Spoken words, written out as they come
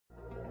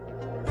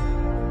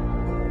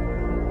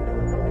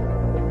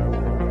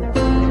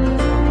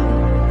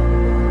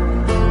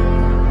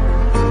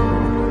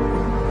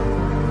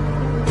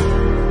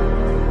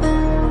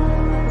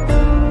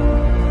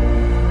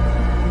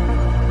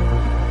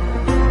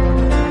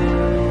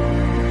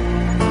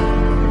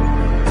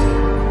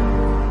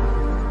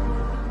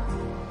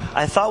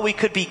I thought we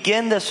could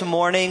begin this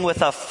morning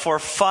with a for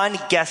fun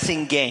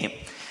guessing game.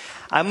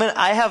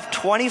 I have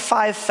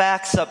 25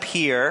 facts up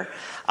here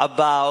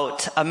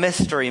about a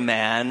mystery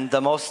man,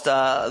 the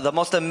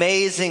most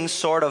amazing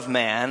sort of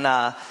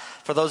man.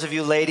 For those of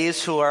you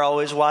ladies who are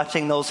always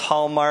watching those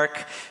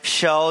Hallmark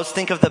shows,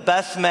 think of the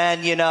best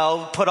men,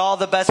 put all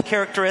the best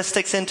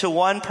characteristics into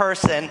one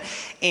person,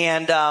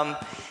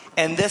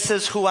 and this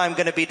is who I'm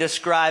going to be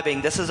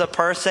describing. This is a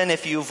person,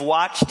 if you've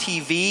watched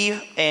TV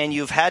and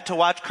you've had to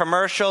watch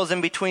commercials in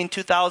between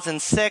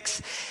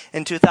 2006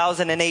 and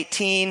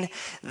 2018,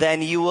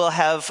 then you will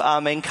have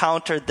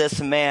encountered this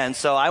man.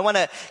 So I want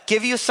to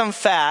give you some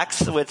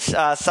facts, which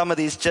some of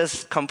these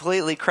just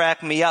completely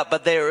crack me up,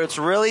 but it's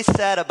really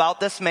said about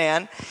this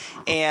man,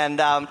 and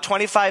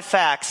 25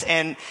 facts.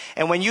 And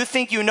when you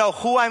think you know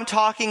who I'm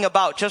talking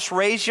about, just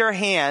raise your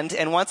hand,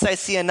 and once I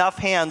see enough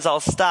hands, I'll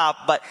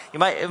stop. But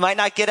it might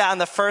not get on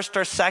the first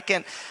or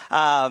second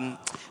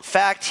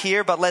fact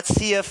here, but let's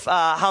see if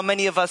how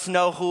many of us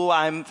know who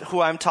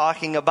I'm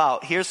talking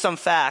about. Here's some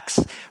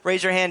facts.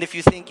 Raise your hand if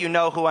you think you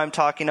know who I'm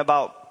talking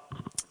about.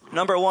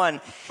 Number one,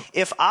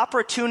 if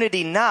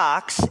opportunity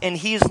knocks and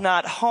he's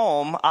not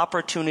home,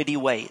 opportunity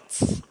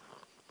waits.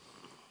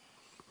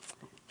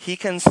 He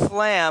can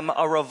slam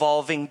a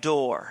revolving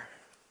door.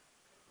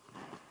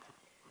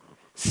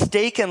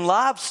 Steak and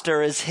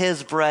lobster is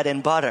his bread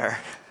and butter.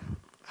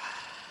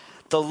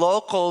 The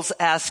locals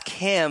ask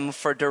him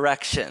for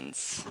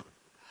directions.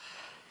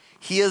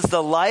 He is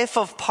the life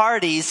of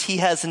parties he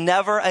has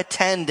never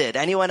attended.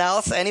 Anyone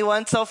else?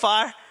 Anyone so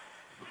far?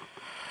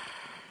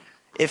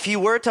 If he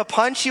were to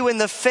punch you in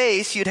the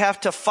face, you'd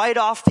have to fight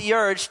off the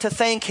urge to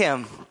thank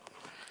him.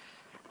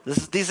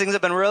 These things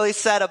have been really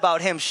said about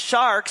him.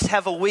 Sharks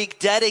have a week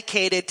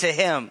dedicated to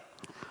him.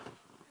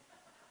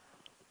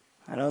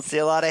 I don't see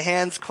a lot of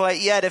hands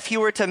quite yet. If he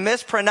were to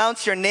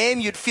mispronounce your name,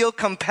 you'd feel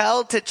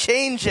compelled to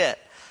change it.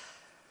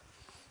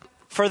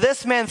 For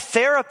this man,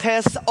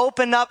 therapists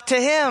open up to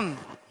him.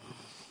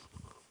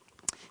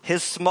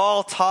 His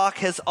small talk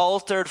has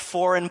altered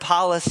foreign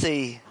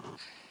policy.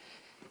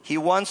 He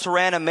once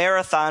ran a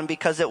marathon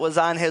because it was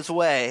on his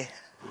way.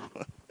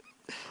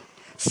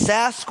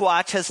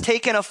 Sasquatch has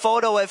taken a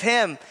photo of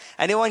him.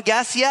 Anyone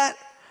guess yet?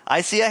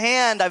 I see a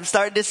hand. I'm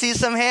starting to see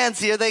some hands.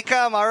 Here they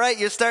come. All right,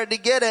 you're starting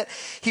to get it.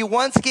 He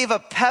once gave a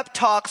pep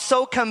talk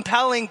so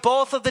compelling,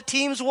 both of the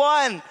teams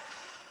won.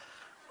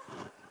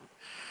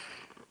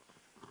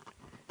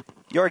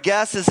 Your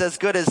guess is as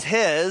good as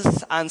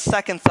his. On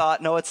second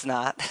thought, no, it's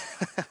not.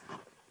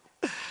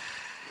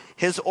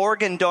 His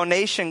organ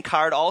donation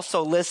card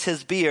also lists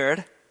his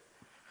beard.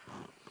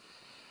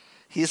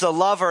 He's a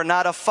lover,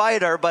 not a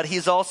fighter, but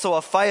he's also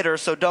a fighter,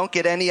 so don't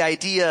get any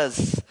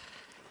ideas.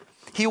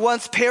 He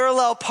once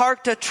parallel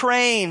parked a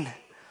train.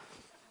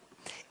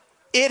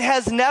 It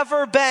has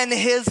never been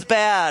his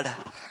bad.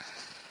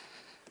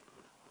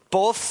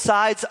 Both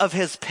sides of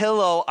his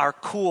pillow are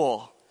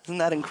cool. Isn't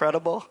that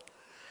incredible?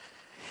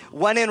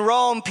 When in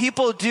Rome,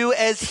 people do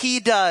as he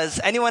does.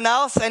 Anyone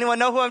else? Anyone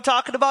know who I'm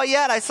talking about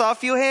yet? I saw a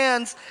few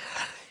hands.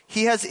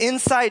 He has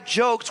inside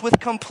jokes with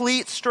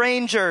complete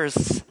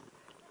strangers.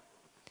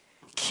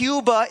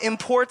 Cuba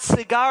imports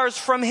cigars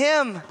from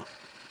him.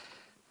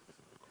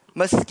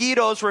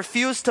 Mosquitoes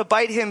refuse to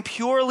bite him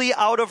purely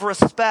out of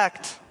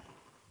respect.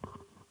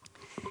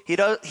 He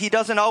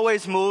doesn't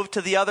always move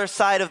to the other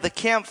side of the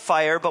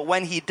campfire, but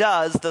when he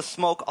does, the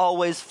smoke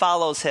always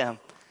follows him.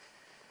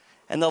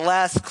 And the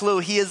last clue,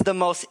 he is the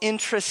most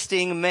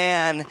interesting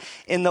man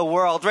in the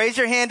world. Raise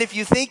your hand if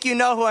you think you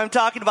know who I'm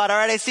talking about. All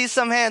right, I see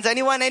some hands.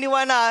 Anyone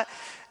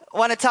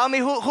want to tell me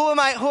who am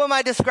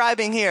I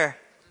describing here?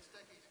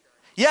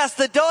 Yes,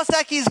 the Dos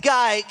Equis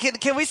guy.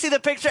 Can we see the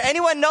picture?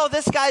 Anyone know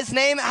this guy's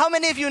name? How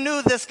many of you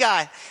knew this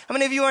guy? How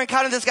many of you were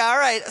encountering this guy? All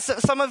right, so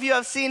some of you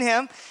have seen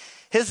him.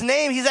 His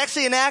name, he's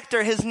actually an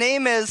actor. His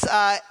name is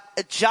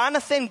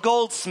Jonathan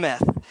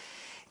Goldsmith.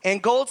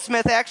 And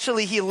Goldsmith,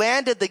 actually, he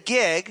landed the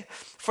gig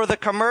for the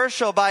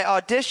commercial by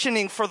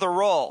auditioning for the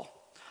role.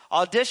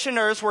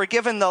 Auditioners were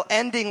given the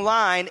ending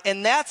line,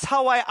 and that's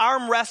how I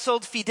arm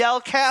wrestled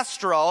Fidel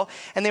Castro,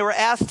 and they were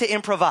asked to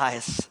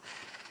improvise.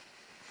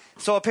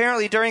 So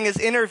apparently during his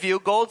interview,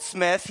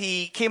 Goldsmith,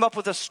 he came up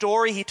with a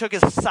story. He took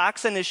his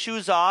socks and his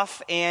shoes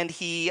off, and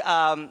he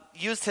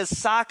used his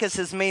sock as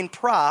his main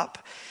prop.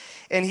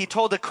 And he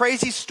told a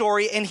crazy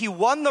story, and he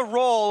won the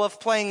role of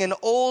playing an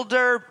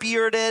older,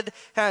 bearded,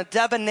 kind of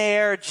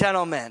debonair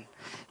gentleman.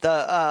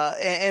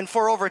 And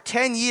for over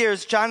 10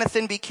 years,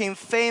 Jonathan became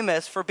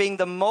famous for being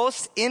the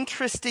most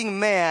interesting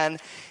man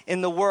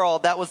in the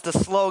world. That was the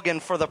slogan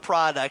for the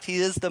product. He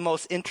is the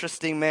most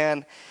interesting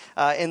man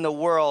in the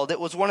world. It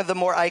was one of the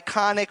more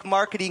iconic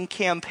marketing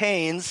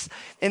campaigns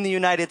in the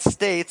United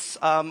States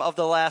of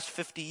the last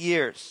 50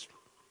 years.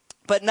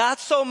 But not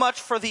so much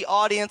for the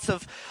audience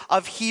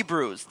of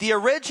Hebrews. The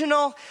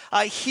original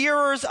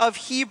hearers of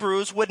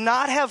Hebrews would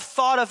not have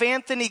thought of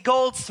Anthony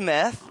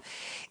Goldsmith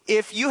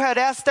if you had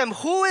asked them,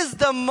 who is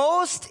the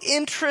most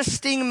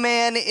interesting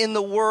man in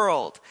the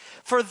world?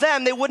 For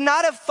them, they would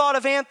not have thought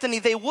of Anthony.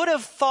 They would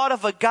have thought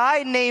of a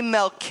guy named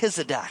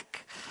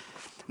Melchizedek.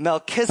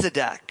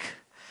 Melchizedek.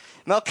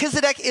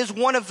 Melchizedek is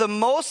one of the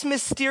most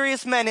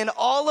mysterious men in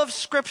all of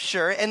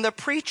Scripture, and the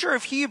preacher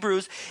of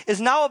Hebrews is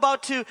now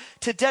about to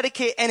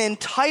dedicate an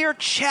entire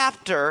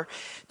chapter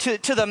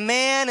to the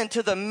man and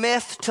to the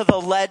myth, to the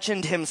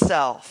legend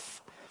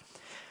himself.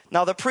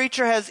 Now the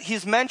preacher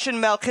he's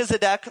mentioned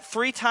Melchizedek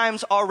 3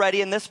 times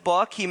already in this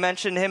book. He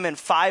mentioned him in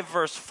 5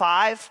 verse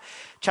 5,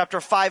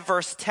 chapter 5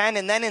 verse 10,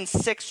 and then in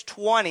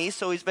 6:20.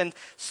 So he's been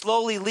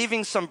slowly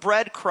leaving some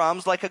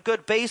breadcrumbs like a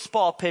good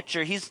baseball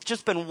pitcher. He's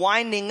just been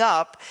winding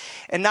up,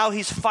 and now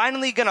he's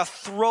finally going to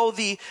throw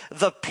the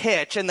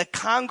pitch, and the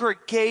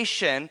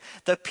congregation,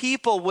 the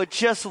people would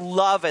just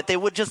love it. They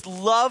would just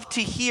love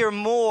to hear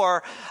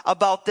more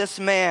about this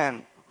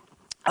man.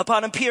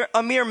 Upon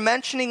a mere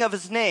mentioning of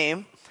his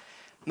name,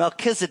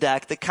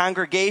 Melchizedek, the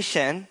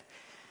congregation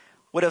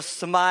would have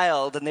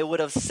smiled, and they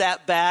would have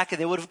sat back, and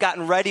they would have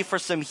gotten ready for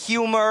some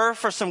humor,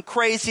 for some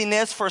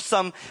craziness, for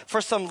some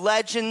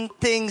legend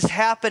things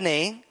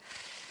happening.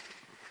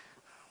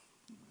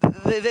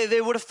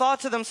 They would have thought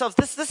to themselves,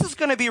 this is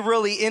going to be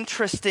really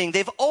interesting.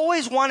 They've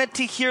always wanted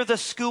to hear the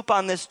scoop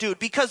on this dude,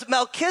 because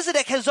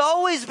Melchizedek has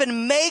always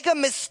been mega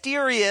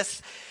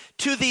mysterious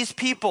to these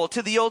people,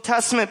 to the Old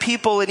Testament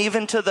people, and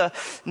even to the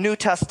New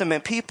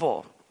Testament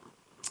people.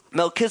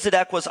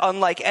 Melchizedek was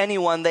unlike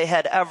anyone they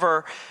had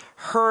ever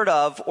heard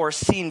of or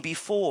seen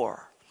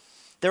before.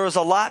 There was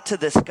a lot to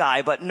this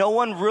guy, but no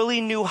one really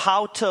knew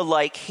how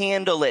to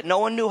handle it. No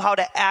one knew how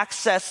to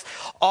access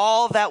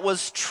all that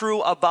was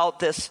true about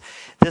this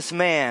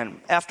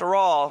man. After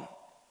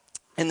all,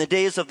 in the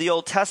days of the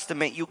Old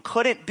Testament, you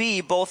couldn't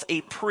be both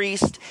a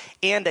priest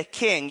and a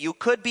king. You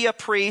could be a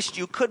priest,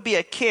 you could be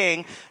a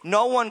king.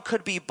 No one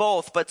could be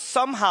both, but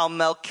somehow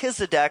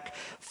Melchizedek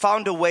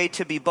found a way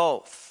to be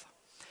both.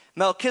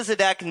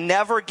 Melchizedek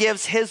never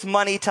gives his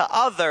money to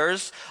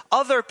others.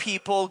 Other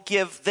people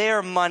give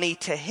their money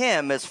to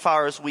him, as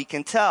far as we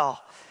can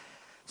tell.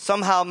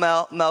 Somehow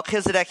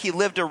Melchizedek, he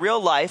lived a real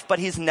life, but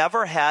he's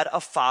never had a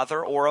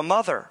father or a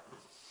mother.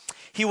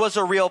 He was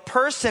a real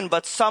person,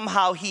 but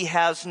somehow he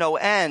has no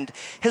end.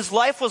 His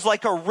life was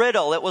like a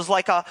riddle. It was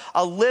like a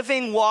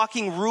living,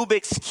 walking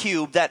Rubik's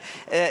Cube that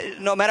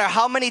no matter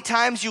how many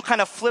times you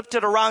kind of flipped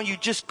it around, you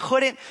just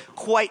couldn't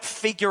quite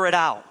figure it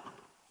out.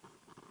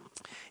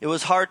 It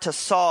was hard to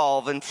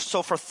solve, and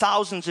so for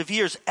thousands of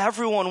years,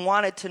 everyone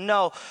wanted to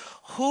know,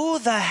 who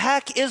the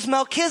heck is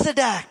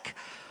Melchizedek?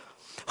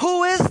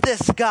 Who is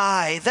this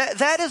guy?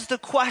 That is the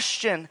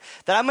question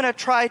that I'm going to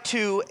try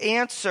to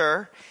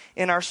answer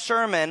in our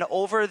sermon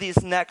over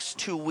these next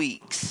 2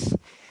 weeks.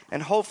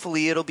 And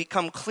hopefully it'll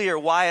become clear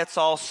why it's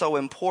all so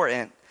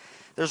important.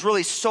 There's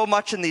really so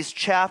much in these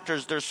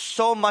chapters. There's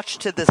so much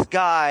to this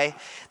guy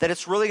that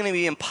it's really going to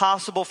be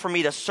impossible for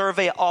me to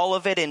survey all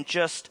of it in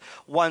just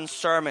one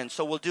sermon.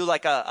 So we'll do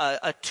like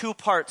a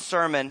 2-part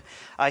sermon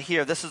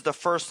here. This is the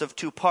first of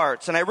 2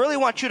 parts. And I really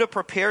want you to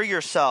prepare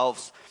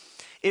yourselves.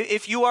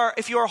 If you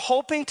are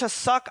hoping to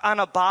suck on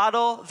a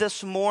bottle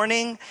this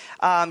morning,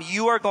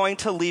 you are going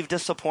to leave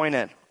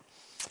disappointed.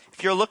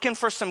 If you're looking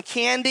for some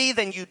candy,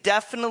 then you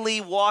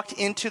definitely walked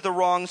into the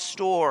wrong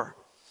store.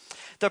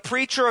 The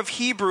preacher of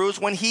Hebrews,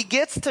 when he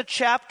gets to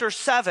chapter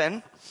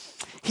 7,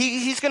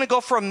 he's going to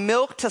go from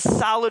milk to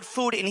solid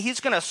food, and he's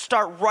going to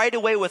start right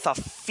away with a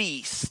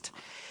feast.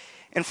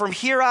 And from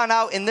here on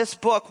out in this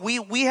book,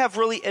 we have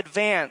really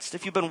advanced.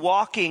 If you've been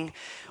walking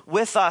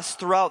with us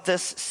throughout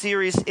this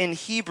series in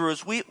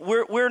Hebrews,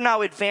 we're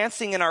now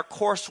advancing in our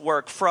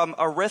coursework from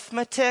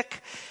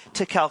arithmetic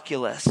to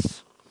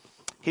calculus.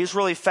 He's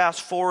really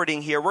fast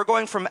forwarding here. We're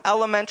going from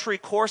elementary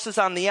courses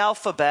on the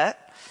alphabet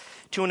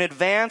to an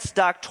advanced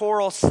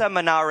doctoral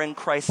seminar in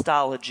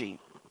Christology.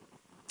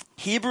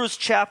 Hebrews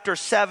chapter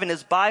 7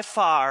 is by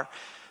far,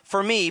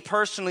 for me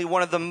personally,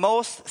 one of the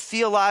most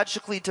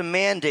theologically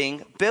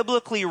demanding,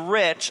 biblically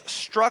rich,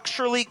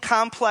 structurally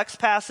complex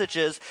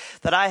passages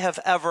that I have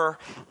ever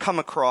come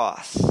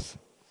across.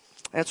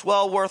 And it's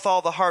well worth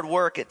all the hard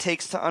work it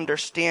takes to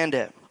understand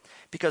it,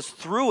 because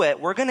through it,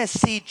 we're going to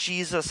see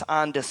Jesus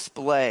on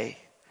display.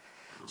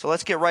 So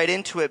let's get right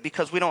into it,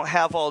 because we don't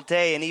have all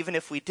day, and even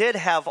if we did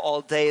have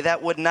all day,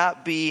 that would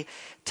not be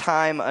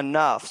time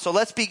enough. So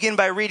let's begin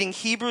by reading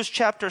Hebrews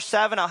chapter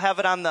 7. I'll have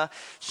it on the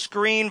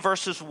screen,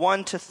 verses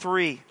 1 to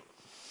 3.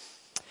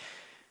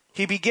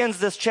 He begins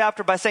this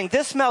chapter by saying,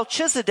 "This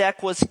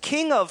Melchizedek was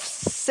king of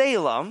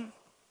Salem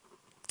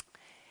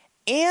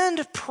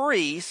and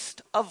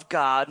priest of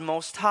God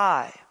Most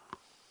High.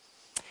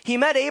 He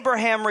met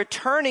Abraham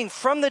returning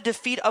from the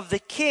defeat of the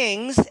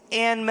kings,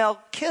 and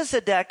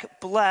Melchizedek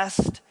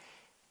blessed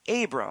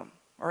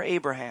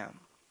Abraham.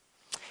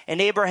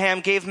 And Abraham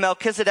gave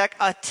Melchizedek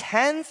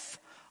 1/10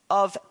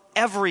 of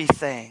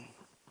everything."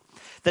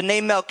 The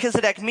name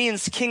Melchizedek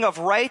means king of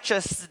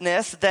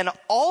righteousness, then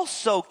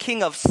also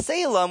king of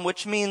Salem,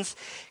 which means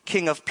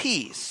king of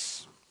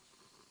peace.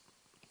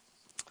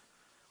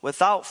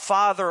 Without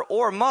father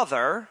or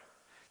mother,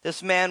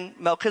 This man,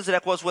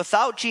 Melchizedek, was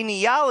without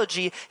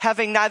genealogy,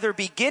 having neither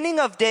beginning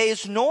of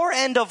days nor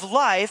end of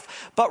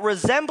life, but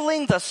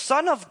resembling the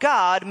Son of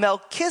God,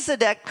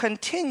 Melchizedek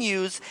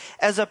continues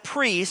as a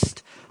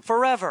priest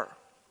forever.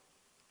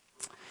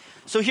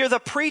 So here the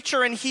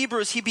preacher in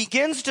Hebrews, he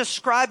begins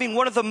describing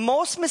one of the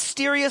most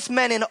mysterious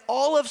men in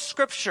all of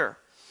Scripture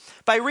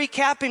by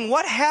recapping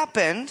what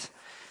happened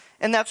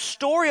and that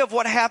story of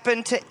what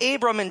happened to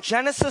Abram in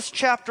Genesis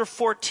chapter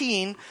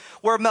 14,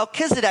 where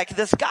Melchizedek,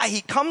 this guy,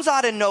 he comes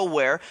out of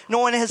nowhere. No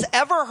one has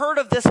ever heard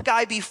of this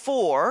guy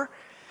before.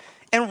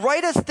 And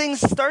right as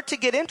things start to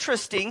get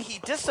interesting, he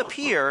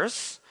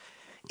disappears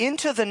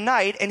into the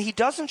night and he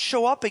doesn't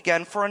show up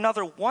again for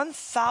another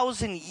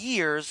 1,000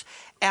 years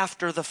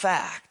after the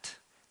fact.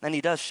 Then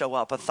he does show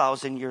up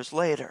 1,000 years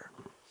later.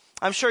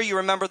 I'm sure you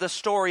remember the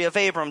story of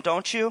Abram,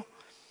 don't you?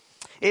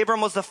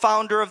 Abram was the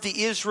founder of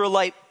the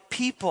Israelite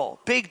people.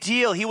 Big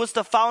deal. He was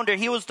the founder.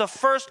 He was the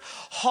first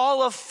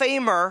Hall of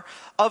Famer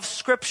of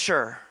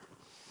Scripture.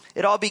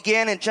 It all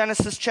began in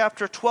Genesis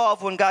chapter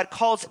 12 when God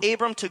calls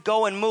Abram to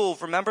go and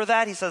move. Remember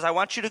that? He says, I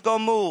want you to go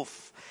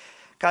move.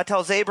 God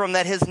tells Abram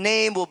that his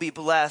name will be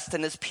blessed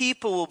and his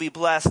people will be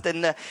blessed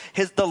and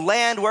the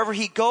land wherever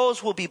he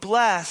goes will be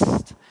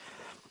blessed.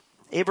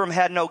 Abram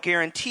had no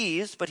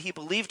guarantees, but he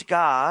believed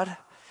God.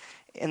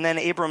 And then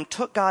Abram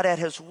took God at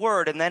his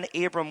word, and then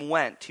Abram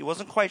went. He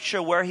wasn't quite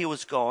sure where he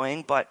was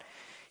going, but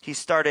he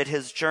started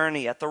his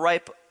journey. At the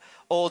ripe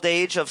old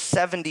age of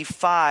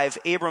 75,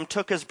 Abram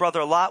took his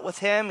brother Lot with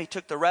him. He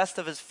took the rest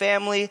of his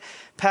family,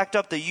 packed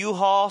up the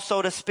U-Haul,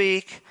 so to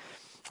speak,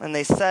 and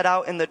they set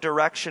out in the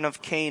direction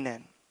of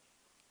Canaan.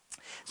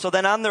 So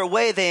then on their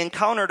way, they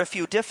encountered a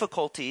few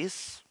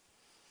difficulties.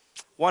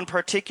 One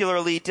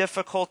particularly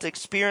difficult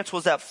experience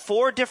was that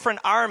 4 different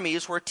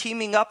armies were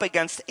teaming up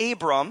against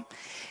Abram.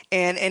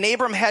 And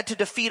Abram had to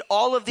defeat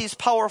all of these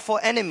powerful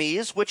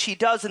enemies, which he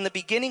does in the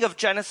beginning of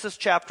Genesis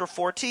chapter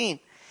 14.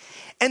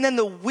 And then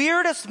the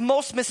weirdest,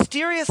 most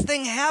mysterious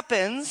thing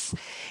happens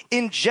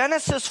in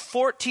Genesis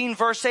 14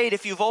 verse 8.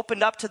 If you've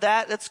opened up to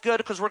that, that's good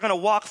because we're going to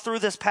walk through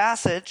this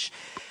passage.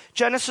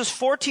 Genesis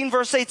 14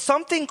 verse 8,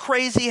 something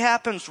crazy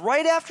happens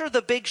right after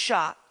the big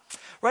shot.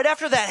 Right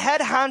after that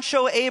head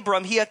honcho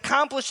Abram, he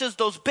accomplishes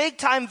those big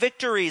time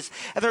victories.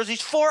 And there's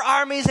these 4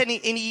 armies and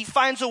he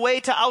finds a way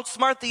to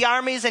outsmart the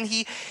armies and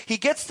he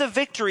gets the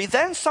victory.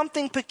 Then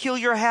something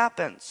peculiar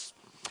happens.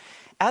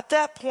 At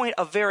that point,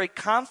 a very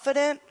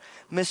confident,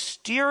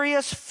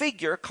 mysterious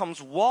figure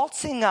comes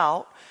waltzing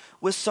out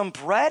with some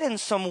bread and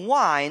some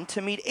wine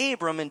to meet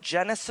Abram in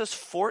Genesis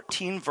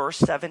 14 verse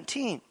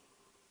 17.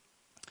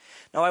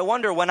 Now I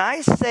wonder, when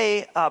I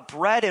say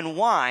bread and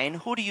wine,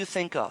 who do you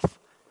think of?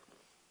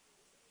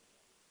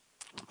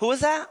 Who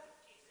is that?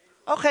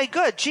 Okay,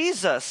 good.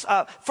 Jesus.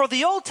 For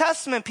the Old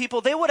Testament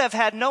people, they would have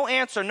had no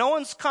answer. No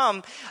one's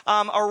come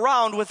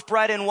around with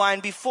bread and wine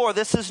before.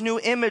 This is new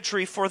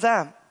imagery for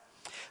them.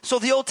 So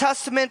the Old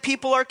Testament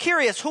people are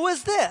curious. Who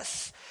is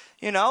this?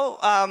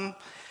 Well,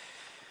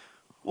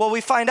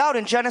 we find out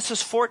in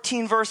Genesis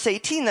 14 verse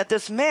 18 that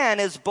this man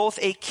is both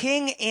a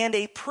king and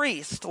a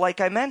priest, like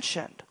I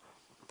mentioned.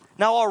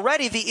 Now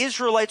already the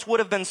Israelites would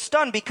have been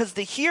stunned because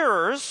the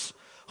hearers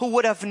who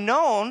would have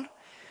known,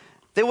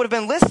 they would have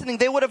been listening,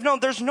 they would have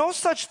known there's no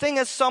such thing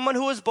as someone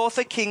who is both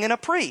a king and a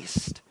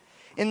priest.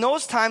 In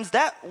those times,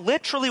 that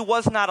literally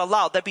was not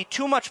allowed. That'd be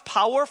too much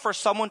power for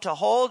someone to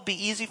hold, be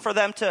easy for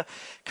them to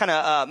kind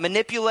of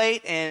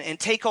manipulate and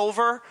take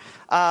over.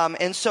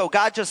 And so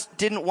God just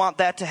didn't want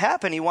that to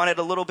happen. He wanted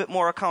a little bit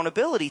more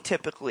accountability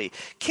typically.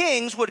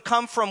 Kings would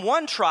come from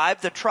one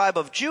tribe, the tribe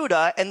of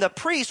Judah, and the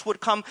priests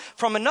would come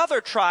from another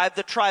tribe,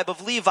 the tribe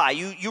of Levi.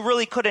 You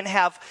really couldn't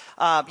have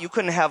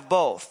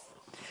both.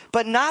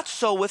 But not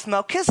so with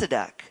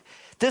Melchizedek.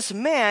 This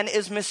man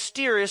is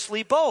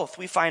mysteriously both,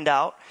 we find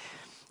out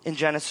in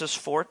Genesis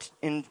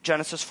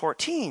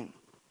 14.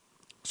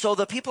 So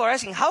the people are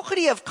asking, how could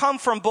he have come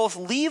from both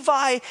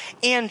Levi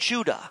and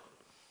Judah?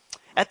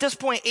 At this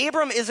point,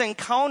 Abram is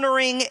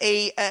encountering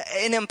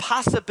an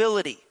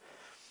impossibility.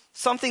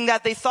 Something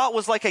that they thought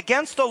was like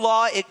against the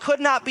law. It could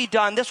not be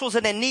done. This was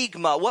an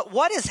enigma.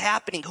 What is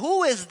happening?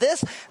 Who is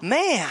this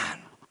man?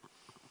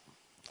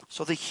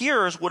 So the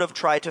hearers would have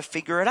tried to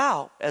figure it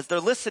out. As they're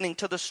listening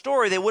to the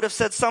story, they would have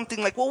said something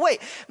like, well,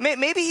 wait,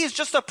 maybe he's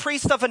just a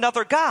priest of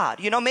another god.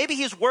 Maybe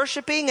he's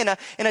worshiping in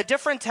a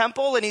different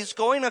temple and he's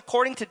going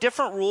according to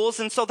different rules.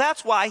 And so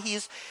that's why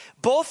he's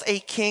both a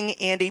king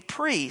and a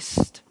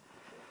priest.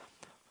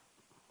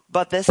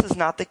 But this is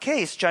not the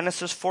case.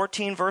 Genesis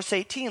 14 verse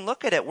 18,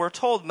 look at it. We're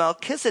told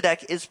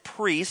Melchizedek is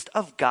priest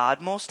of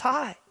God Most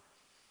High.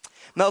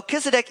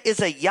 Melchizedek is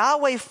a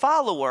Yahweh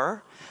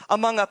follower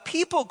among a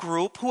people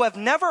group who have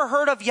never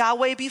heard of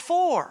Yahweh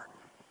before.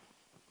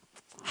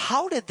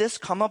 How did this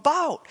come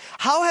about?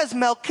 How has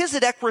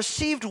Melchizedek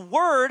received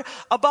word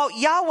about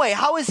Yahweh?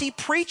 How is he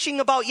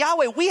preaching about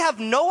Yahweh? We have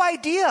no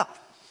idea.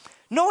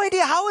 No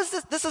idea. How is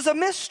this? This is a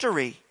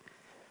mystery.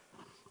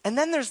 And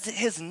then there's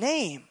his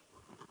name.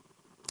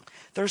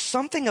 There's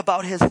something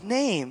about his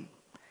name.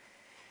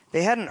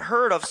 They hadn't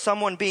heard of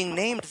someone being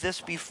named this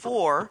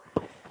before.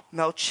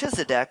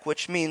 Melchizedek,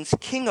 which means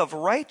king of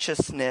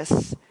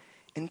righteousness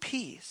and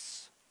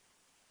peace.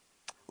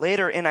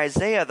 Later in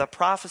Isaiah, the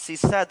prophecy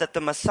said that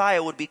the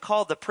Messiah would be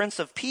called the Prince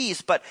of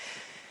Peace,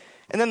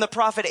 and then the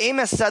prophet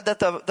Amos said that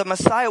the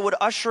Messiah would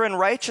usher in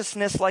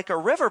righteousness like a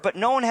river, but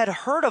no one had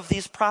heard of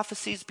these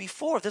prophecies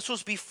before. This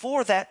was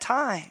before that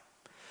time.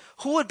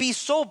 Who would be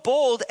so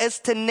bold as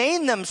to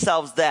name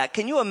themselves that?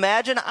 Can you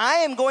imagine? I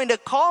am going to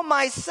call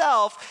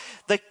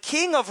myself the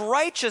King of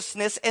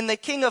righteousness and the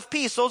King of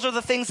peace. Those are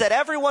the things that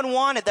everyone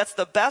wanted. That's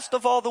the best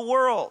of all the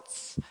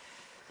worlds.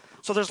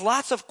 So there's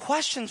lots of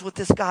questions with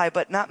this guy,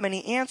 but not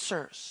many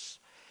answers.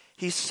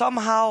 He's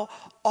somehow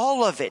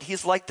all of it.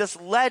 He's like this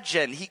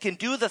legend. He can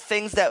do the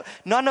things that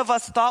none of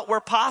us thought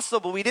were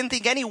possible. We didn't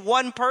think any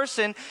one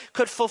person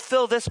could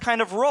fulfill this kind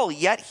of role.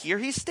 Yet here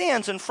he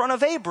stands in front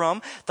of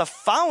Abram, the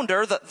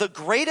founder, the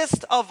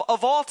greatest of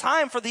all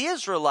time for the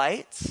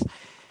Israelites.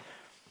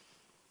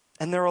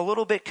 And they're a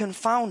little bit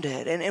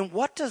confounded. And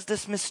what does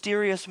this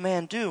mysterious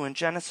man do in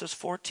Genesis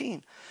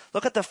 14?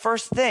 Look at the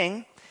first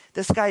thing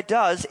this guy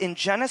does in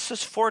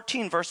Genesis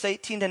 14, verse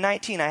 18 to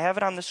 19. I have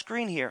it on the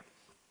screen here.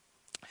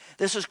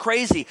 This is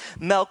crazy.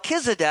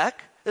 Melchizedek,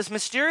 this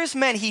mysterious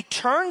man, he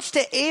turns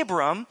to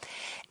Abram,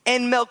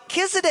 and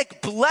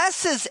Melchizedek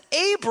blesses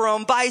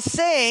Abram by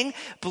saying,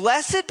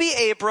 "Blessed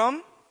be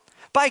Abram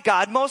by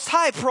God Most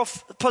High,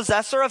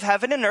 possessor of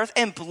heaven and earth,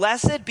 and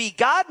blessed be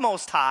God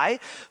Most High,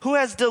 who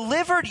has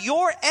delivered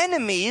your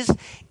enemies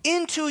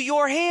into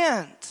your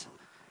hand."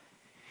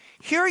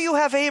 Here you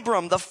have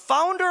Abram, the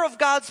founder of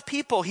God's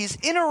people. He's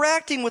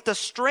interacting with a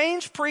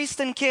strange priest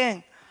and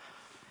king.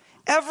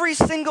 Every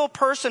single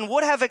person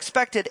would have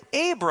expected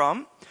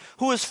Abram,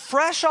 who is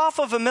fresh off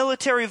of a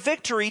military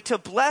victory, to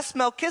bless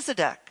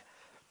Melchizedek.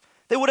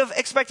 They would have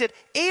expected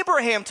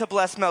Abraham to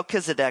bless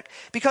Melchizedek,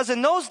 because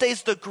in those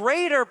days, the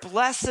greater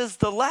blesses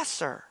the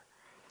lesser.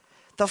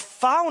 The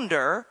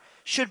founder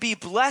should be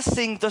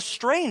blessing the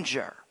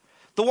stranger.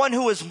 The one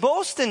who is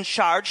most in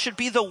charge should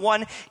be the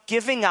one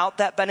giving out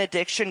that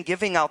benediction,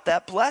 giving out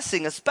that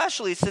blessing,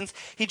 especially since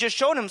he just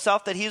showed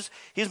himself that he's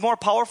more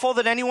powerful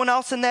than anyone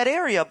else in that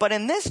area. But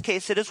in this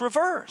case, it is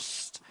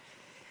reversed.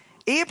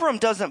 Abram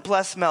doesn't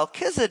bless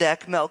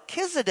Melchizedek.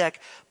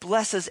 Melchizedek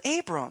blesses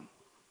Abram.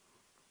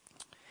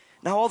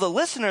 Now all the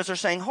listeners are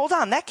saying, hold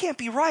on, that can't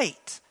be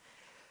right.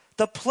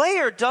 The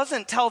player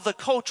doesn't tell the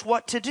coach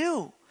what to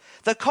do.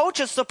 The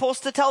coach is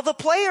supposed to tell the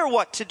player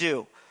what to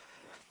do.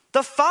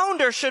 The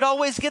founder should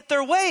always get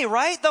their way,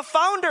 right? The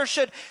founder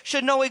should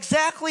know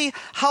exactly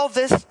how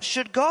this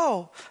should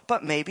go,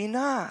 but maybe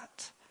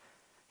not.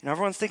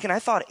 Everyone's thinking, I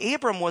thought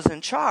Abram was in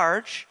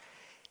charge.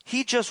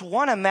 He just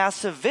won a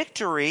massive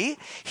victory.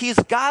 He's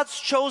God's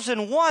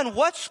chosen one.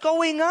 What's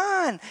going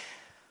on?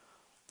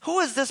 Who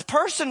is this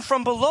person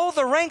from below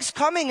the ranks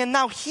coming? And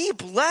now he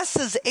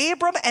blesses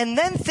Abram, and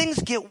then things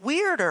get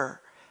weirder.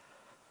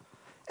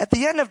 At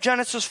the end of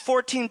Genesis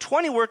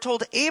 14:20, we're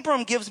told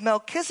Abram gives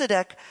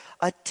Melchizedek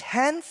a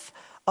tenth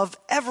of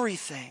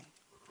everything.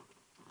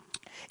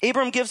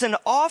 Abram gives an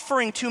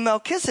offering to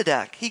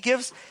Melchizedek. He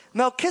gives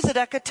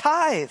Melchizedek a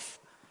tithe.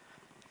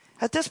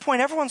 At this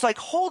point, everyone's like,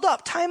 hold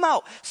up, time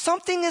out.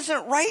 Something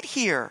isn't right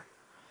here.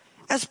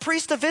 As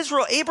priest of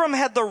Israel, Abram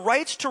had the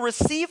rights to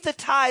receive the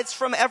tithes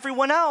from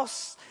everyone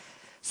else.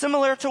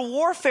 Similar to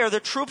warfare, the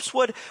troops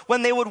would,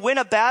 when they would win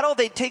a battle,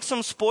 they'd take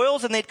some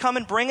spoils and they'd come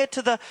and bring it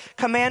to the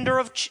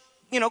commander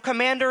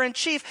in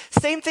chief.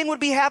 Same thing would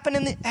be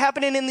happening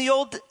in the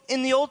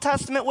Old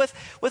Testament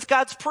with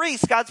God's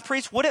priests. God's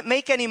priests wouldn't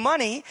make any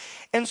money,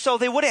 and so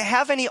they wouldn't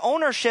have any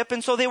ownership,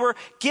 and so they were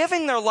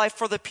giving their life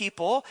for the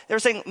people. They were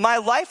saying, my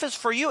life is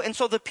for you, and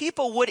so the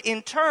people would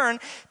in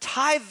turn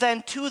tithe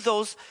then to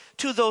those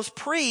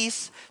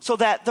priests so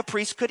that the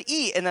priests could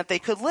eat and that they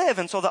could live,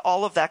 and so that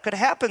all of that could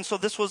happen. So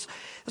this was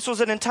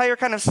an entire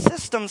kind of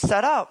system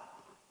set up.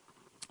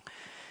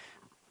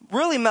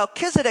 Really,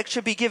 Melchizedek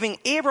should be giving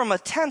Abram a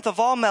tenth of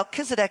all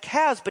Melchizedek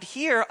has, but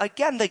here,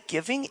 again, the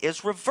giving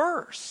is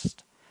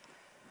reversed.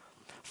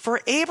 For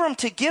Abram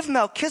to give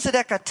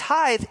Melchizedek a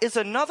tithe is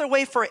another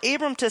way for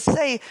Abram to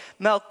say,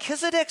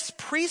 Melchizedek's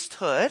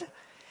priesthood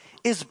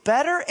is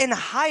better and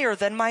higher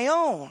than my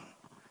own.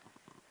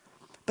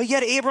 But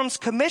yet Abram's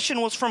commission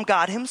was from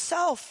God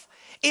himself.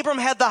 Abram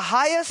had the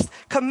highest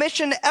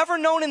commission ever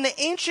known in the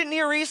ancient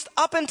Near East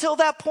up until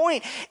that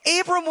point.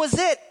 Abram was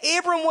it.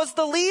 Abram was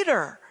the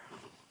leader.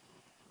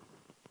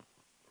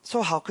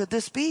 So how could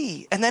this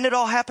be? And then it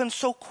all happened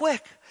so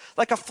quick,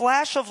 like a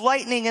flash of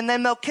lightning, and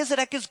then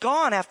Melchizedek is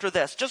gone after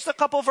this. Just a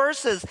couple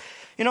verses.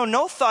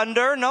 No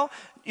thunder,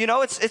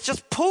 it's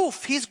just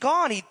poof, he's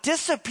gone. He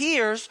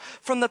disappears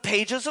from the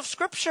pages of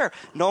Scripture.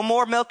 No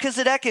more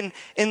Melchizedek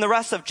in the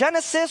rest of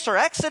Genesis or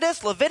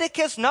Exodus,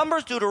 Leviticus,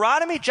 Numbers,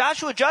 Deuteronomy,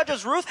 Joshua,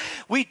 Judges, Ruth.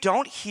 We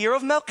don't hear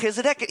of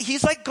Melchizedek.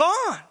 He's like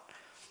gone.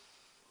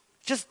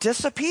 Just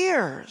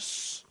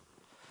disappears.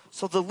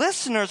 So the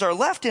listeners are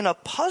left in a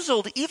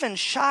puzzled, even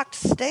shocked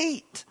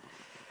state.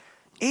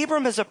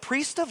 Abram is a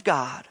priest of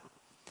God.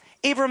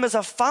 Abram is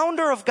a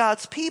founder of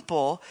God's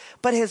people,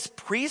 but his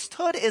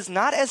priesthood is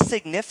not as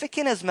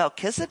significant as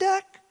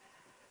Melchizedek?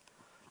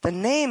 The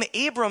name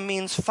Abram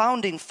means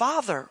founding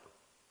father.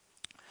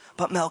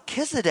 But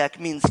Melchizedek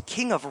means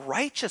king of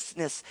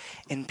righteousness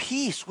and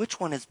peace. Which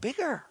one is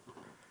bigger?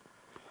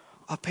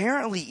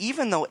 Apparently,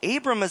 even though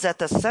Abram is at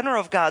the center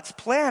of God's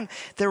plan,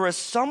 there is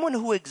someone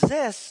who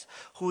exists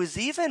who is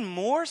even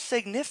more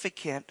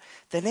significant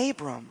than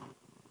Abram.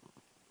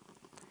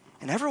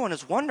 And everyone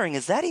is wondering,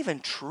 is that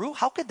even true?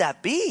 How could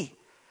that be?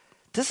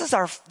 This is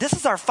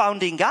our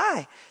founding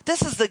guy.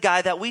 This is the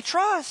guy that we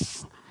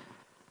trust.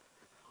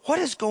 What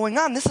is going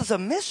on? This is a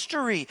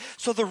mystery.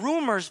 So the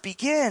rumors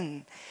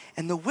begin,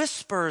 and the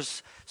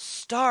whispers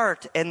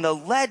start, and the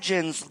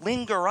legends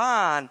linger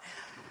on.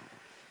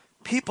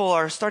 People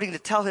are starting to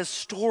tell his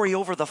story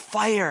over the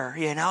fire.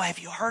 Have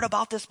you heard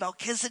about this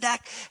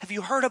Melchizedek? Have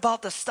you heard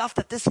about the stuff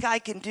that this guy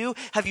can do?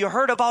 Have you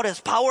heard about his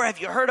power? Have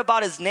you heard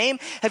about his name?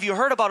 Have you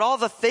heard about all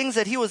the things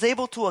that he was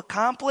able to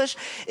accomplish?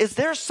 Is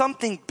there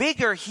something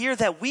bigger here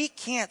that we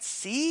can't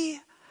see?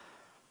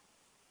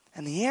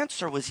 And the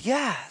answer was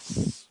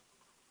yes.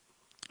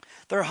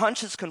 Their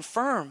hunch is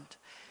confirmed.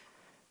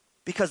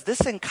 Because this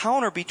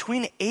encounter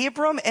between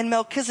Abram and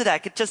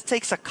Melchizedek, it just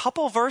takes a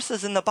couple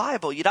verses in the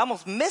Bible. You'd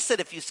almost miss it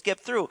if you skip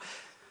through.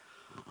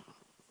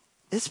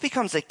 This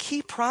becomes a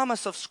key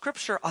promise of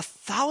Scripture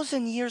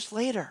 1,000 years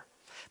later.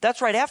 That's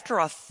right, after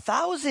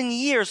 1,000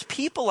 years,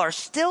 people are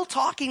still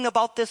talking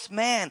about this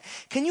man.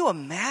 Can you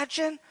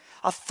imagine?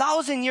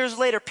 1,000 years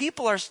later,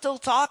 people are still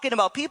talking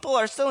about, people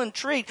are still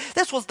intrigued.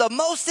 This was the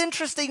most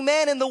interesting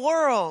man in the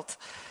world.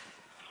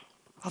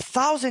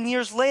 1,000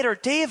 years later,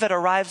 David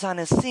arrives on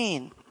his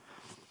scene.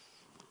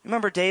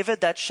 Remember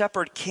David, that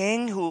shepherd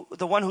king,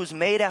 the one who's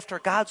made after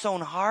God's own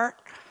heart?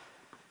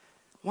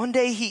 One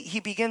day he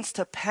begins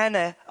to pen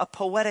a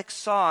poetic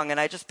song, and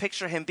I just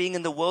picture him being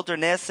in the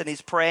wilderness, and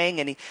he's praying,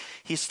 and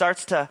he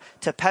starts to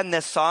pen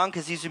this song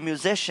because he's a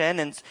musician,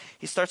 and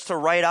he starts to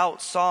write out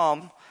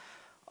Psalm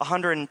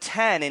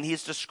 110, and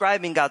he's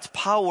describing God's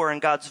power and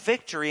God's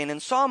victory. And in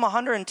Psalm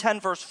 110,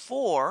 verse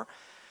 4,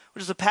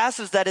 which is a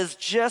passage that is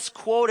just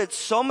quoted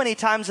so many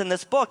times in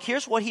this book,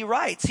 here's what he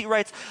writes. He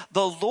writes,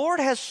 "The Lord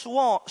has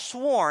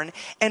sworn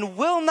and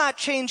will not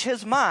change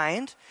his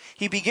mind."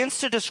 He begins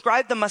to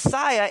describe the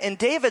Messiah, and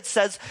David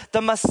says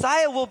the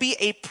Messiah will be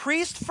a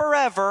priest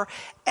forever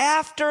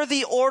after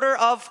the order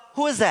of,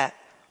 who is that?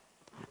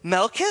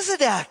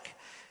 Melchizedek.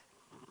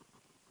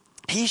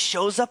 He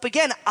shows up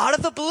again out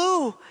of the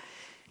blue.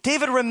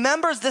 David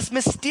remembers this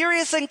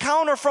mysterious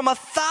encounter from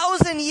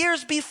 1,000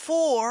 years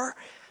before,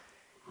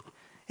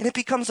 and it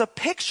becomes a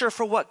picture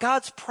for what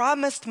God's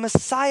promised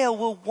Messiah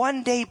will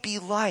one day be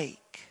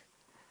like.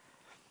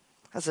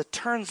 As it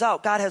turns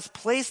out, God has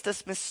placed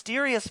this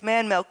mysterious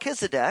man,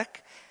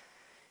 Melchizedek,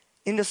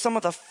 into some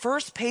of the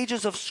first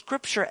pages of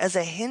Scripture as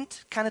a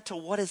hint kind of to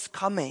what is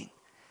coming.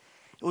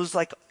 It was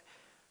like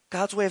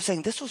God's way of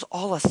saying this was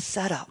all a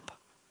setup.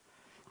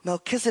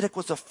 Melchizedek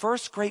was the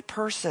first great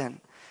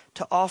person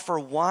to offer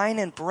wine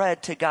and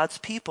bread to God's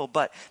people,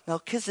 but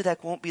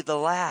Melchizedek won't be the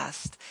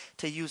last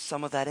to use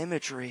some of that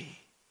imagery.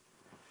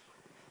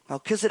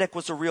 Melchizedek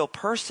was a real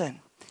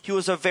person. He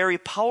was a very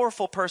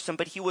powerful person,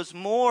 but he was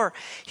more.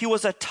 He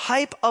was a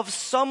type of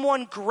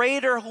someone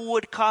greater who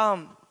would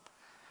come.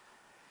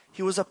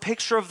 He was a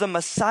picture of the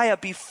Messiah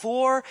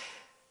before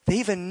they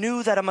even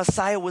knew that a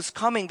Messiah was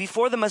coming.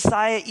 Before the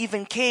Messiah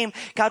even came,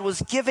 God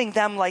was giving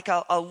them like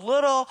a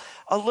little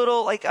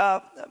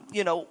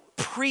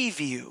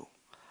preview.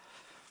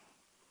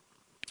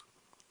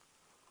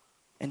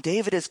 And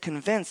David is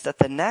convinced that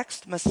the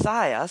next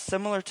Messiah,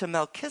 similar to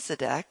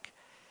Melchizedek,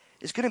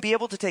 is going to be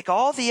able to take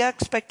all the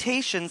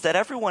expectations that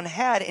everyone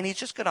had, and he's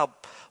just going to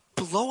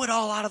blow it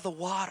all out of the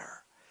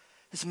water.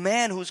 This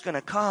man who's going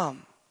to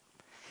come.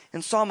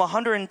 In Psalm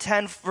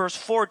 110, verse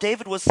 4,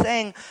 David was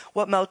saying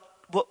what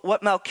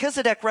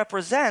Melchizedek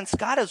represents,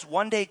 God is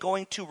one day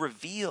going to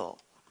reveal.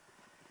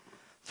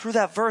 Through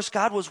that verse,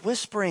 God was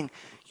whispering,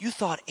 you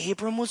thought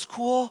Abram was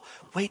cool?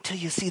 Wait till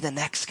you see the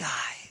next guy.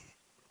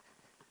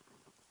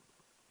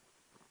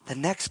 The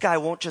next guy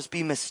won't just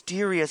be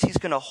mysterious. He's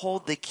going to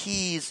hold the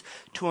keys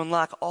to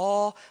unlock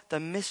all the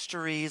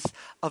mysteries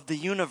of the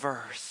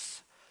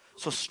universe.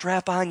 So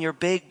strap on your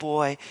big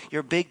boy,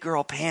 your big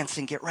girl pants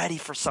and get ready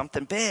for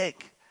something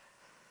big.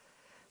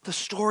 The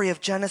story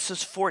of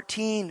Genesis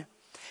 14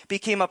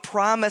 became a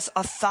promise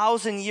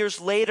 1,000 years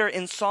later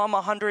in Psalm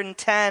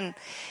 110.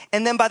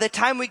 And then by the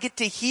time we get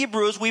to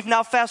Hebrews, we've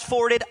now fast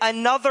forwarded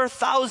another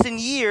 1,000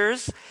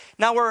 years.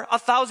 Now we're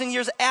 1,000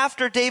 years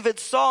after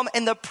David's Psalm,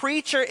 and the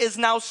preacher is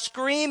now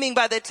screaming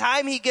by the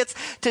time he gets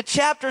to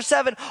chapter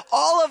 7,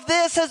 all of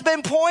this has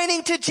been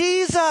pointing to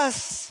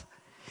Jesus.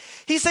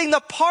 He's saying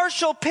the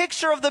partial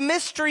picture of the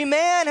mystery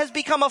man has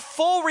become a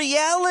full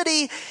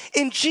reality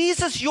in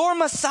Jesus, your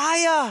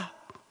Messiah.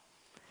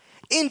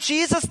 In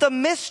Jesus, the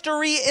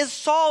mystery is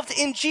solved.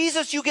 In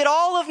Jesus, you get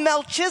all of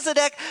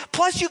Melchizedek,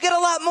 plus you get a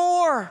lot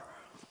more.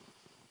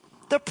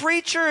 The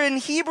preacher in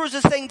Hebrews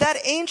is saying that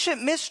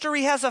ancient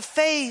mystery has a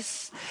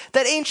face.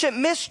 That ancient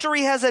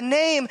mystery has a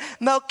name.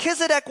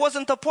 Melchizedek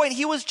wasn't the point.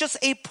 He was just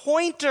a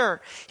pointer.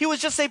 He was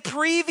just a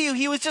preview.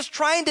 He was just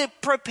trying to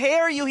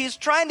prepare you. He's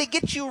trying to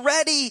get you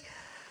ready.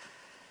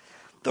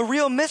 The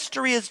real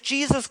mystery is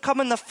Jesus come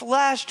in the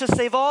flesh to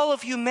save all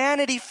of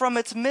humanity from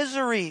its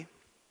misery.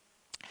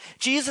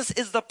 Jesus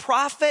is the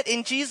prophet,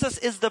 and Jesus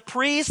is the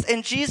priest,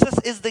 and Jesus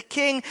is the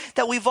king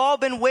that we've all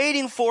been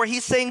waiting for.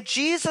 He's saying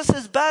Jesus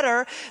is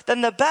better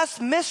than the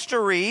best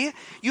mystery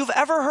you've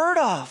ever heard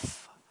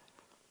of.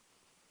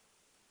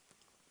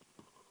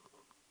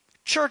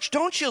 Church,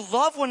 don't you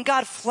love when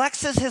God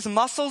flexes his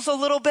muscles a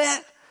little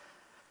bit?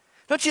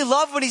 Don't you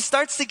love when he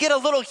starts to get a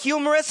little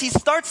humorous? He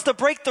starts to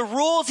break the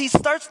rules. He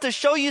starts to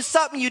show you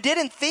something you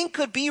didn't think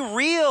could be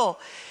real.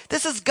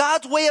 This is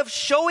God's way of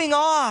showing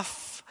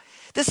off.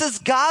 This is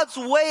God's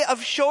way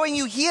of showing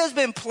you he has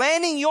been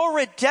planning your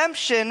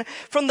redemption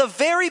from the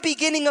very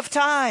beginning of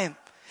time.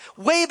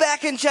 Way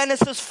back in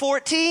Genesis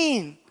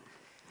 14.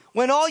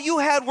 When all you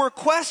had were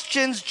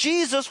questions,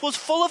 Jesus was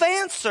full of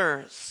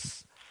answers.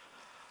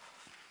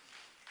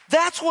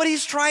 That's what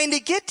he's trying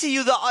to get to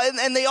you.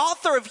 And the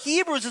author of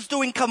Hebrews is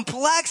doing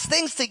complex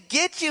things to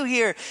get you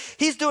here.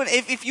 He's doing,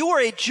 if you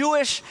were a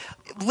Jewish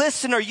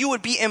listener, you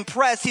would be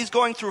impressed. He's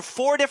going through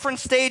 4 different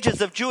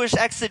stages of Jewish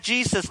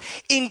exegesis.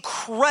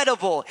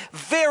 Incredible.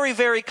 Very,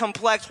 very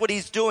complex what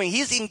he's doing.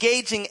 He's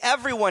engaging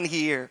everyone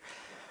here.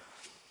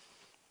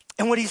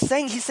 And what he's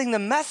saying the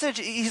message,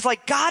 he's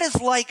like, God is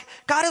like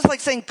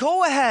saying,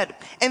 go ahead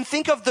and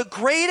think of the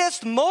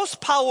greatest, most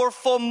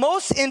powerful,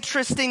 most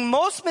interesting,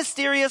 most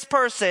mysterious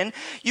person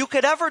you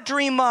could ever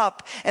dream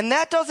up. And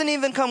that doesn't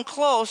even come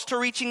close to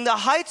reaching the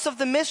heights of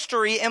the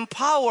mystery and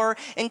power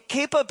and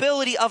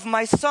capability of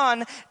my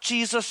son,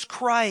 Jesus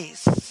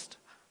Christ.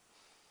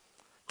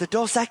 The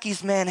Dos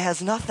Equis man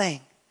has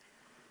nothing,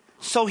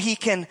 so he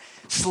can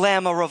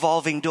slam a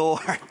revolving door.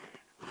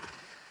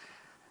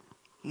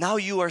 Now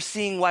you are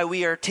seeing why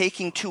we are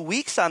taking 2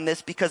 weeks on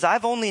this, because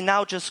I've only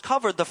now just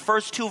covered the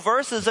first 2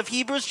 verses of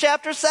Hebrews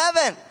chapter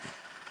 7.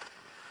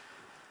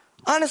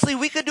 Honestly,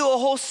 we could do a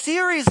whole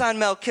series on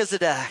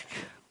Melchizedek.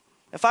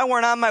 If I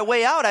weren't on my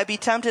way out, I'd be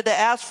tempted to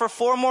ask for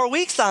 4 more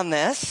weeks on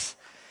this.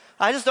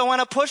 I just don't want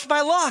to push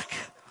my luck.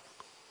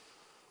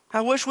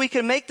 I wish we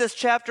could make this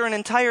chapter an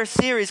entire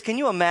series. Can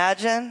you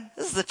imagine?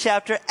 This is the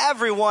chapter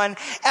everyone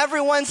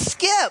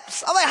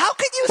skips. I'm like, how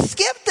can you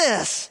skip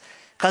this?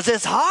 Because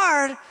it's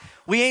hard.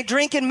 We ain't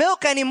drinking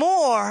milk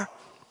anymore.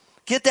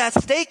 Get that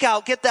steak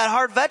out. Get that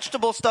hard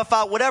vegetable stuff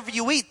out. Whatever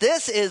you eat.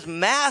 This is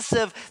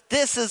massive.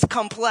 This is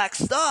complex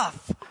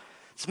stuff.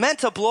 It's meant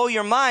to blow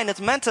your mind. It's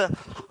meant to,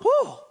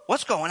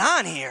 what's going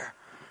on here?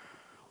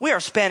 We are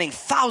spanning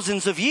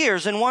thousands of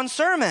years in one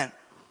sermon.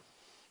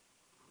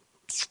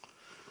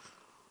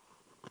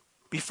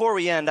 Before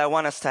we end, I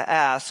want us to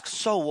ask,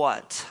 so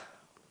what?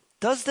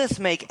 Does this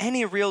make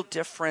any real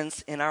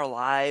difference in our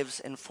lives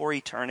and for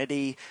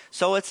eternity?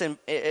 So it's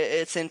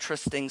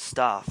interesting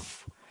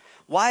stuff.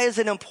 Why is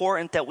it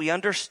important that we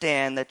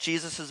understand that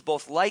Jesus is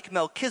both like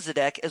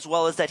Melchizedek as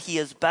well as that he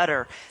is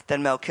better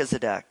than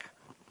Melchizedek?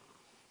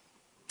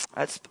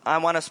 I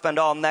want to spend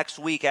all next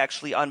week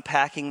actually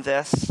unpacking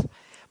this,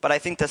 but I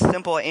think the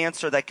simple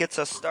answer that gets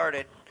us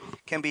started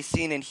can be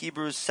seen in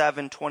Hebrews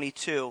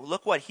 7:22.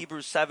 Look what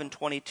Hebrews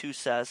 7:22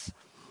 says.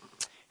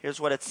 Here's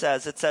what it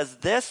says. It says,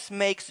 this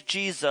makes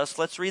Jesus,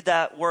 let's read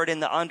that word in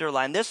the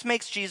underline. This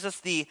makes Jesus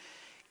the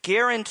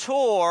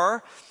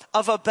guarantor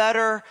of a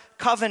better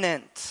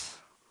covenant.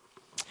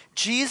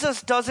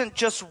 Jesus doesn't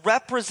just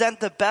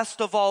represent the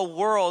best of all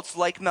worlds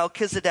like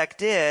Melchizedek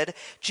did.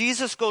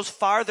 Jesus goes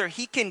farther.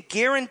 He can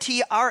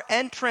guarantee our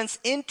entrance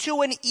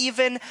into an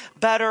even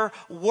better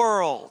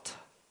world.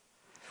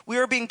 We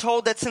are being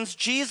told that since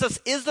Jesus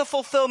is the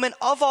fulfillment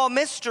of all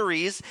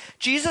mysteries,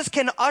 Jesus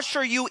can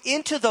usher you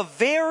into the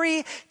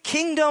very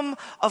kingdom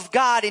of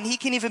God, and he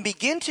can even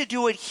begin to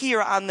do it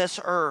here on this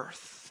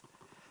earth.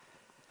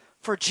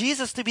 For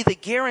Jesus to be the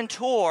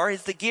guarantor,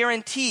 is the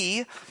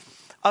guarantee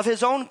of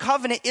his own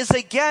covenant, is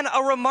again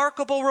a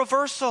remarkable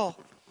reversal.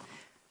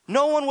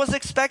 No one was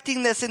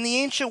expecting this. In the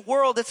ancient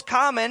world, it's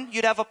common.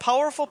 You'd have a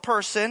powerful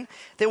person.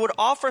 They would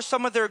offer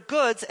some of their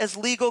goods as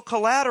legal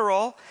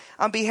collateral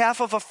on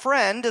behalf of a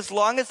friend, as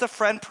long as the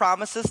friend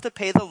promises to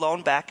pay the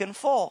loan back in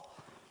full.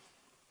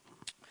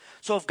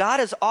 So if God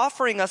is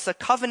offering us a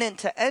covenant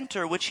to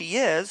enter, which he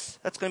is,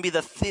 that's going to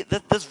be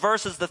this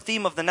verse is the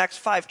theme of the next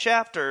 5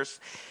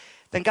 chapters,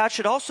 then God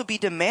should also be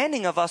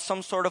demanding of us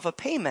some sort of a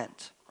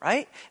payment,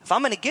 right? If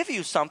I'm going to give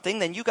you something,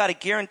 then you got to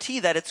guarantee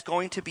that it's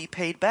going to be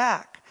paid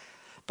back.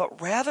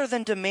 But rather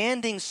than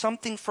demanding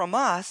something from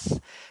us,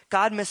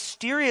 God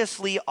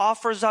mysteriously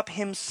offers up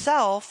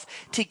himself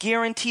to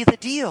guarantee the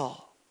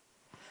deal.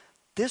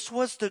 This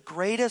was the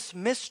greatest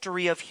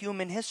mystery of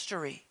human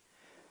history.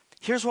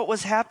 Here's what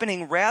was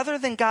happening. Rather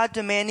than God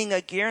demanding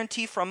a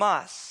guarantee from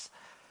us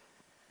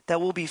that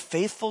we'll be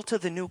faithful to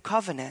the new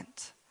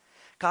covenant,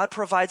 God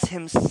provides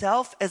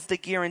himself as the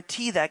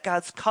guarantee that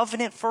God's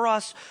covenant for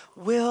us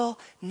will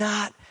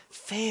not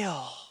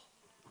fail.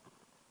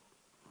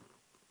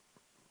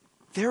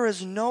 There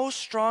is no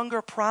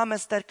stronger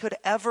promise that could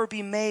ever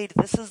be made.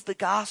 This is the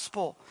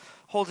gospel,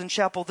 Holden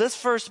Chapel. This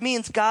verse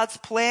means God's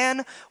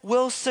plan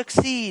will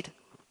succeed.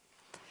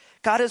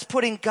 God is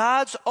putting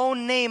God's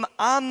own name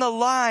on the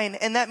line,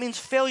 and that means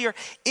failure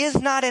is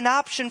not an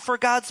option for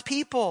God's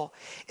people.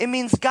 It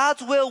means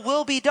God's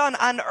will be done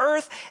on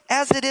earth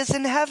as it is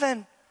in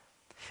heaven.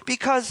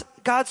 Because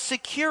God's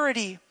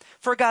security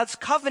for God's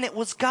covenant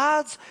was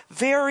God's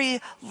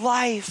very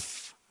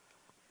life.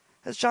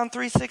 As John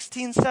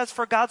 3:16 says,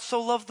 for God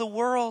so loved the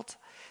world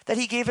that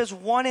he gave his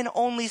one and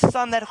only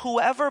Son, that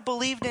whoever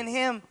believed in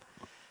him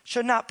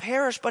should not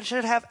perish, but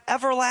should have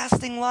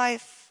everlasting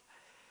life.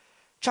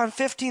 John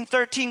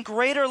 15:13,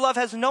 greater love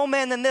has no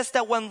man than this,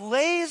 that one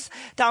lays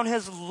down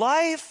his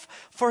life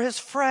for his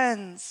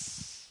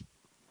friends.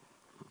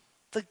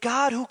 The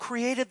God who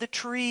created the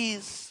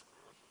trees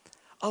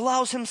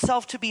allows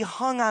himself to be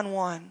hung on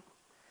one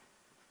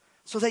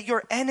so that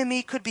your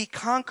enemy could be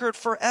conquered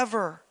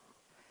forever.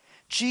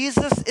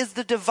 Jesus is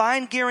the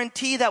divine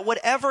guarantee that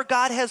whatever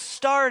God has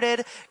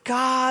started,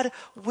 God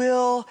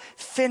will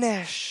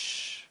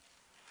finish.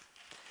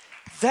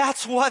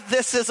 That's what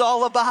this is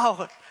all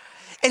about.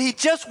 And he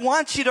just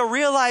wants you to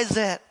realize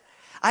it.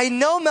 I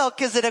know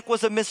Melchizedek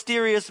was a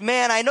mysterious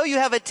man. I know you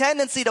have a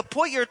tendency to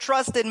put your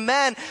trust in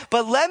men.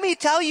 But let me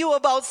tell you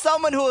about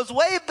someone who is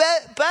way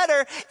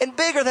better and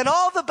bigger than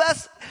all the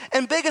best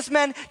and biggest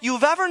men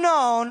you've ever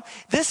known.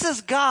 This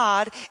is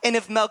God. And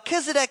if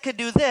Melchizedek could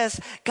do this,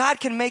 God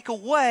can make a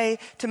way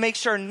to make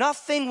sure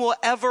nothing will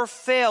ever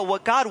fail.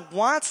 What God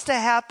wants to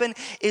happen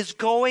is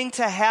going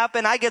to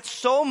happen. I get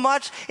so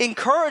much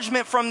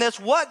encouragement from this.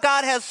 What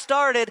God has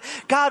started,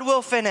 God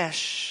will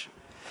finish.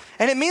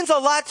 And it means a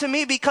lot to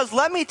me because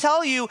let me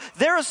tell you,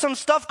 there is some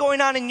stuff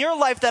going on in your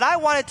life that I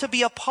wanted to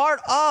be a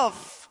part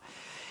of.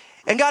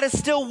 And God is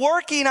still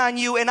working on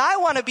you, and I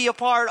want to be a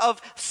part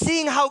of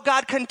seeing how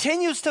God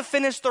continues to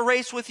finish the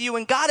race with you.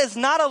 And God is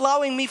not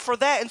allowing me for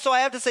that. And so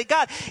I have to say,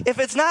 God, if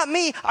it's not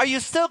me, are you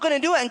still going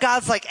to do it? And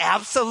God's like,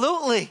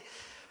 absolutely.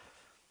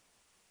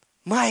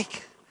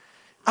 Mike,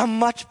 I'm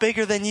much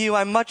bigger than you.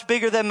 I'm much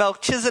bigger than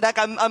Melchizedek.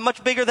 I'm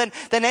much bigger than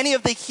any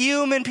of the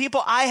human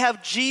people. I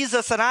have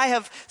Jesus, and I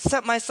have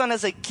sent my Son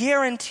as a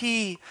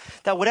guarantee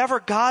that whatever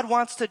God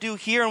wants to do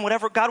here and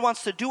whatever God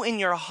wants to do in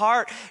your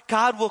heart,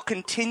 God will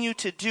continue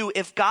to do.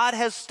 If God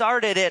has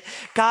started it,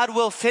 God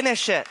will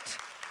finish it.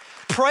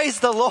 Praise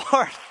the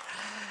Lord.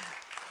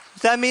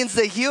 That means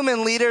the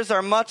human leaders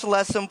are much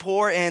less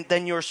important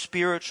than your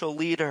spiritual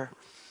leader.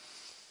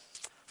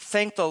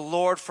 Thank the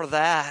Lord for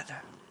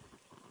that.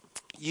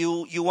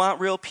 You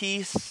want real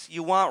peace,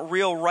 you want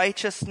real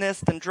righteousness,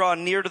 then draw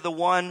near to the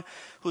one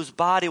whose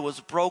body was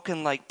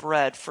broken like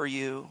bread for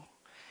you,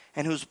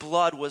 and whose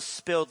blood was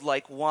spilled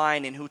like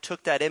wine, and who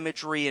took that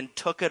imagery and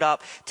took it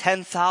up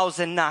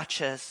 10,000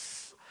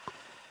 notches.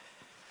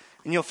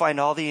 And you'll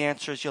find all the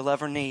answers you'll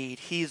ever need.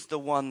 He's the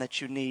one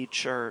that you need,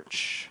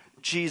 church.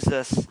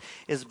 Jesus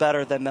is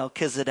better than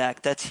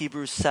Melchizedek. That's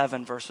Hebrews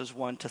 7, verses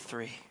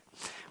 1-3.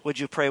 Would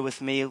you pray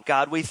with me?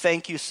 God, we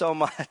thank you so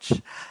much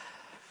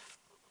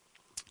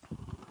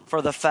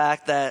for the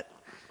fact that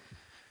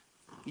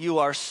you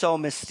are so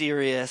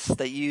mysterious,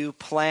 that you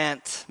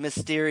plant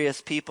mysterious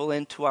people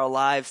into our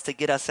lives to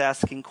get us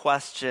asking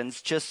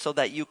questions just so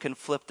that you can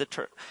flip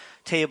the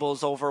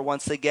tables over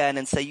once again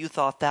and say, you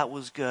thought that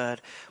was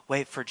good.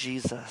 Wait for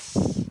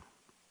Jesus.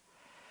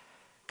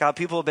 God,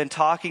 people have been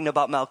talking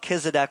about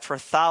Melchizedek for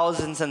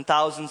thousands and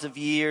thousands of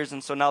years,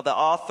 and so now the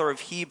author of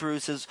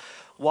Hebrews is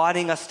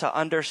wanting us to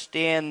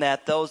understand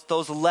that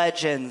those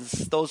legends,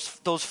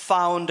 those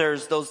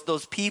founders,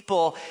 those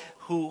people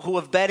who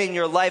have been in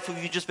your life, who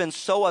you've just been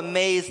so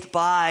amazed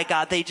by,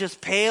 God, they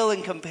just pale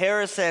in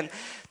comparison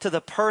to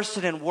the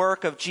person and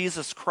work of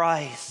Jesus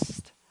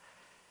Christ.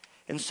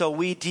 And so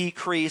we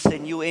decrease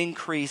and you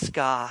increase,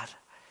 God.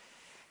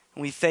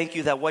 And we thank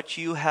you that what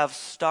you have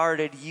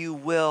started, you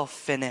will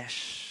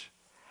finish.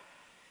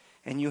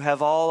 And you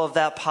have all of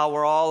that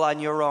power all on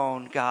your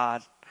own,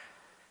 God.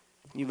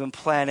 You've been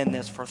planning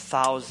this for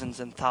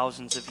thousands and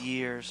thousands of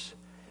years.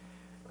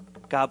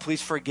 God,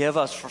 please forgive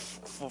us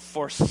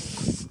for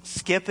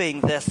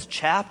skipping this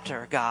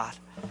chapter, God.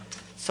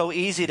 So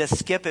easy to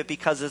skip it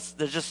because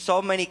there's just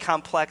so many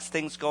complex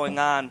things going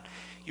on.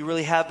 You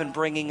really have been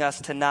bringing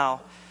us to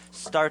now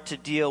start to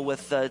deal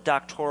with the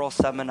doctoral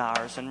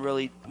seminars, and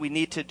really we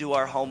need to do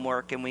our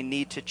homework and we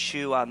need to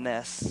chew on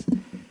this.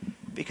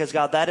 Because,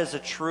 God, that is a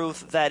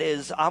truth that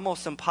is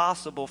almost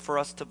impossible for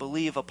us to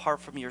believe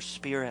apart from your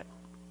Spirit.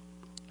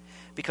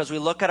 Because we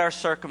look at our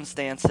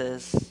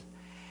circumstances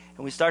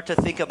and we start to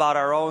think about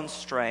our own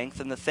strength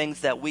and the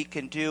things that we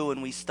can do,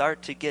 and we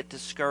start to get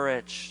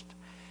discouraged.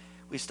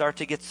 We start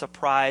to get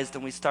surprised,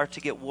 and we start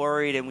to get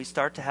worried, and we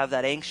start to have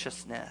that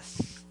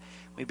anxiousness.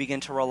 We begin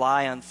to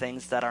rely on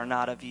things that are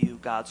not of you,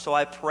 God. So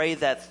I pray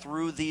that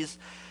through this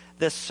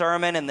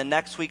sermon and the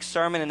next week's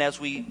sermon, and as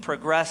we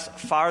progress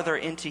farther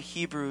into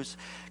Hebrews,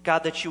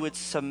 God, that you would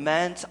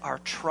cement our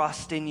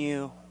trust in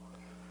you.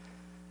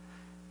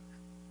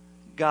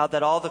 God,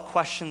 that all the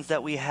questions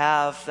that we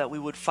have, that we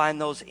would find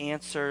those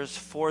answers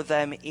for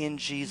them in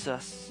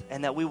Jesus,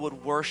 and that we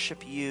would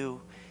worship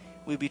you.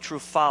 We'd be true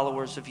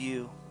followers of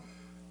you.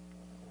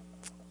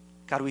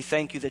 God, we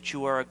thank you that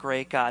you are a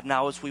great God.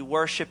 Now as we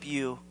worship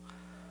you,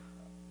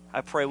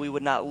 I pray we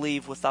would not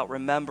leave without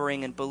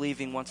remembering and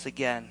believing once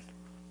again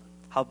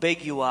how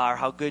big you are,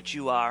 how good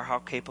you are, how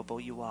capable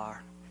you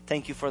are.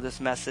 Thank you for this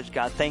message,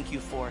 God. Thank you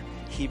for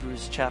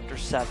Hebrews chapter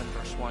 7,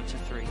 verse 1 to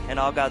 3. And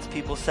all God's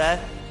people said,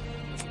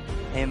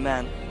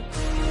 amen.